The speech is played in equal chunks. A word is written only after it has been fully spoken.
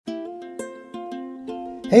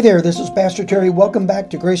Hey there, this is Pastor Terry. Welcome back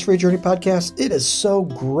to Grace Free Journey Podcast. It is so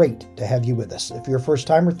great to have you with us. If you're a first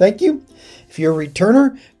timer, thank you. If you're a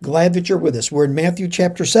returner, glad that you're with us. We're in Matthew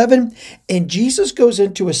chapter 7, and Jesus goes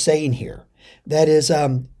into a saying here that is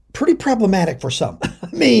pretty problematic for some. I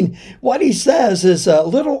mean, what he says is a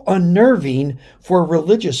little unnerving for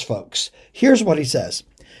religious folks. Here's what he says.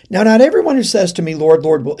 Now, not everyone who says to me, Lord,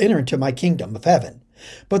 Lord, will enter into my kingdom of heaven,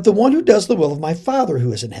 but the one who does the will of my Father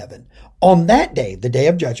who is in heaven. On that day, the day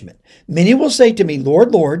of judgment, many will say to me,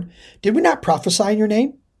 Lord, Lord, did we not prophesy in your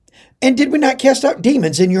name? And did we not cast out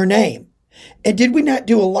demons in your name? And did we not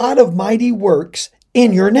do a lot of mighty works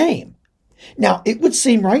in your name? Now, it would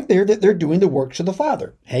seem right there that they're doing the works of the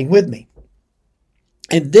Father. Hang with me.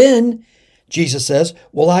 And then Jesus says,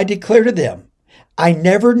 well, I declare to them, I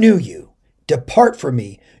never knew you. Depart from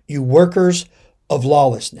me, you workers of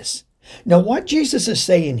lawlessness. Now, what Jesus is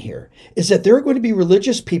saying here is that there are going to be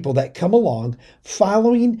religious people that come along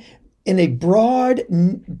following in a broad,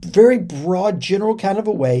 very broad, general kind of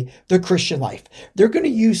a way, the Christian life. They're going to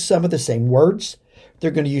use some of the same words.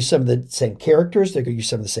 They're going to use some of the same characters. They're going to use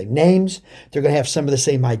some of the same names. They're going to have some of the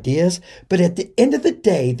same ideas. But at the end of the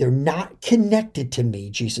day, they're not connected to me,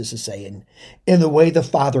 Jesus is saying, in the way the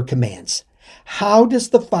Father commands. How does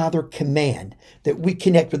the Father command that we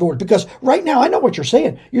connect with the Lord? Because right now, I know what you're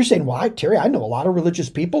saying. You're saying, well, Terry, I know a lot of religious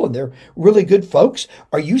people and they're really good folks.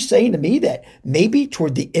 Are you saying to me that maybe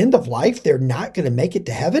toward the end of life, they're not going to make it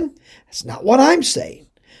to heaven? That's not what I'm saying.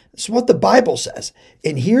 That's what the Bible says.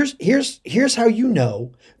 And here's how you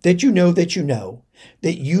know that you know that you know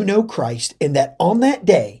that you know Christ, and that on that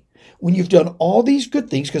day, when you've done all these good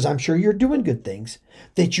things, because I'm sure you're doing good things,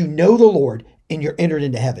 that you know the Lord and you're entered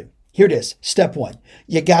into heaven. Here it is. Step one.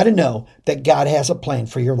 You got to know that God has a plan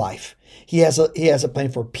for your life. He has a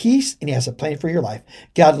plan for peace, and he has a plan for your life.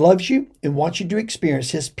 God loves you and wants you to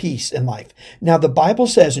experience his peace in life. Now, the Bible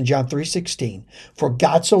says in John 3:16, for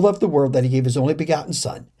God so loved the world that he gave his only begotten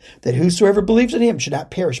son, that whosoever believes in him should not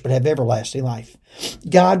perish but have everlasting life.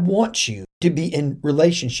 God wants you to be in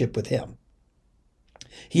relationship with him.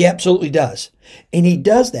 He absolutely does. And he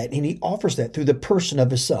does that, and he offers that through the person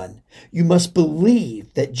of his son. You must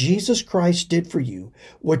believe that Jesus Christ did for you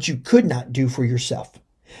what you could not do for yourself.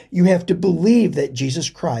 You have to believe that Jesus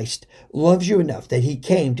Christ loves you enough that he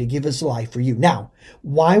came to give his life for you. Now,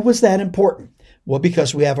 why was that important? Well,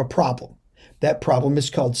 because we have a problem. That problem is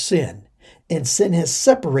called sin, and sin has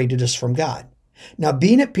separated us from God. Now,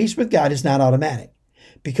 being at peace with God is not automatic,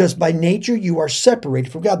 because by nature you are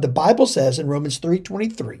separated from God. The Bible says in Romans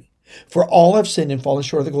 3:23, for all have sinned and fallen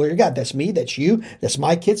short of the glory of God. That's me, that's you, that's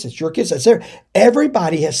my kids, that's your kids, that's there.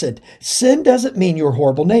 Everybody has sinned. Sin doesn't mean you're a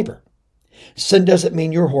horrible neighbor. Sin doesn't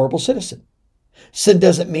mean you're a horrible citizen. Sin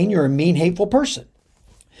doesn't mean you're a mean, hateful person.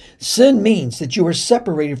 Sin means that you are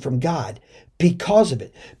separated from God because of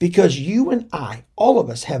it. Because you and I, all of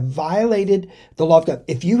us, have violated the law of God.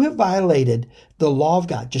 If you have violated the law of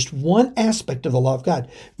God, just one aspect of the law of God,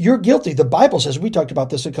 you're guilty. The Bible says, we talked about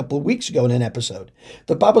this a couple of weeks ago in an episode.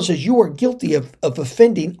 The Bible says you are guilty of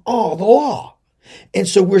offending all the law. And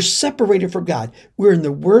so we're separated from God. We're in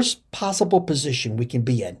the worst possible position we can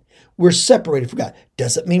be in. We're separated from God.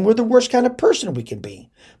 Doesn't mean we're the worst kind of person we can be.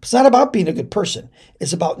 It's not about being a good person.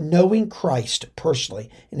 It's about knowing Christ personally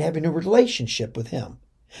and having a relationship with him.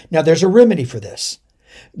 Now, there's a remedy for this.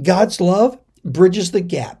 God's love bridges the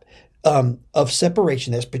gap of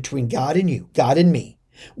separation that's between God and you, God and me.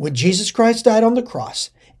 When Jesus Christ died on the cross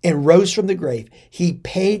and rose from the grave, he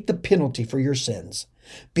paid the penalty for your sins.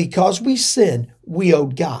 Because we sinned, we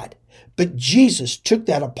owed God. But Jesus took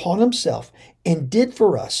that upon himself and did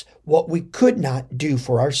for us what we could not do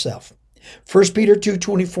for ourselves. 1 Peter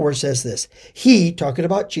 2:24 says this, he, talking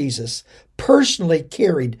about Jesus, personally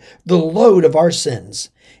carried the load of our sins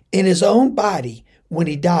in his own body when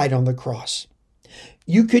he died on the cross.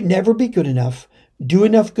 You could never be good enough, do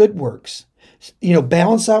enough good works,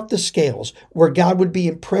 balance out the scales where God would be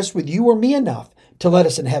impressed with you or me enough to let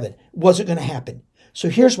us in heaven. It wasn't going to happen. So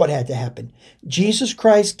here's what had to happen. Jesus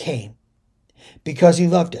Christ came because he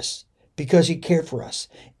loved us, because he cared for us,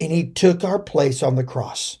 and he took our place on the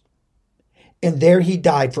cross. And there he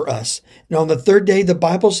died for us. And on the third day, the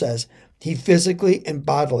Bible says, he physically and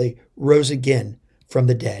bodily rose again from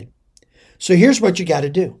the dead. So here's what you got to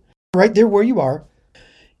do. Right there where you are,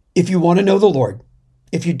 if you want to know the Lord,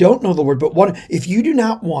 if you don't know the Lord, if you do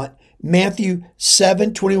not want Matthew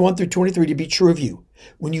 7:21-23 to be true of you,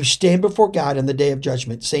 when you stand before God in the day of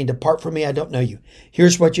judgment saying, depart from me, I don't know you.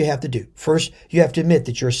 Here's what you have to do. First, you have to admit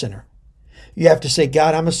that you're a sinner. You have to say,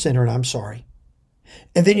 God, I'm a sinner and I'm sorry.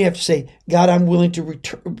 And then you have to say, God, I'm willing to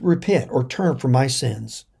repent or turn from my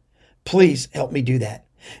sins. Please help me do that.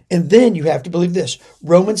 And then you have to believe this.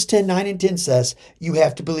 Romans 10:9 and 10 says you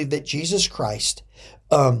have to believe that Jesus Christ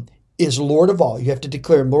is Lord of all. You have to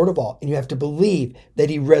declare him Lord of all. And you have to believe that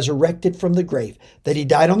he resurrected from the grave, that he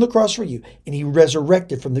died on the cross for you, and he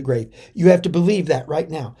resurrected from the grave. You have to believe that right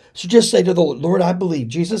now. So just say to the Lord, Lord, I believe.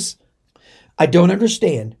 Jesus, I don't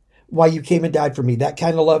understand why you came and died for me. That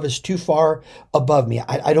kind of love is too far above me.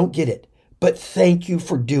 I don't get it. But thank you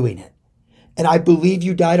for doing it. And I believe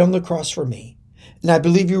you died on the cross for me. And I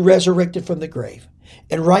believe you resurrected from the grave.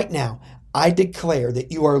 And right now, I declare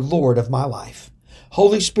that you are Lord of my life.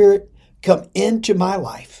 Holy Spirit, come into my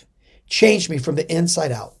life. Change me from the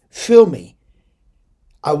inside out. Fill me.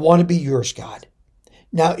 I want to be yours, God.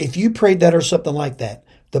 Now, if you prayed that or something like that,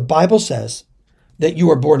 the Bible says that you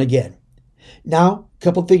are born again. Now, a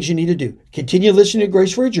couple things you need to do. Continue listening to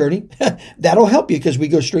Grace for a Journey. That'll help you because we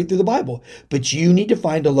go straight through the Bible. But you need to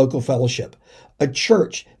find a local fellowship, a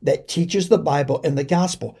church that teaches the Bible and the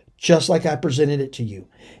gospel, just like I presented it to you.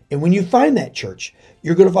 And when you find that church,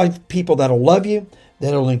 you're going to find people that'll love you,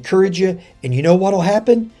 that'll encourage you. And you know what will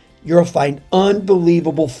happen? You'll find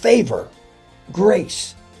unbelievable favor,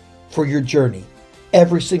 grace for your journey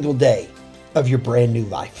every single day of your brand new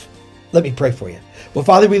life. Let me pray for you. Well,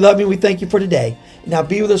 Father, we love you. We thank you for today. Now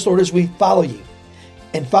be with us, Lord, as we follow you.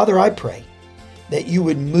 And Father, I pray that you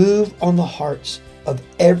would move on the hearts of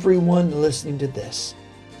everyone listening to this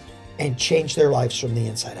and change their lives from the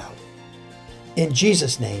inside out. In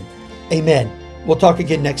Jesus' name, amen. We'll talk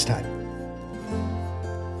again next time.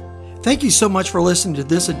 Thank you so much for listening to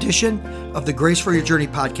this edition of the Grace for Your Journey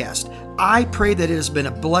podcast. I pray that it has been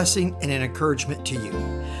a blessing and an encouragement to you.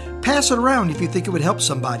 Pass it around if you think it would help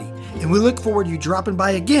somebody. And we look forward to you dropping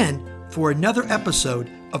by again for another episode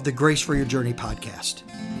of the Grace for Your Journey podcast.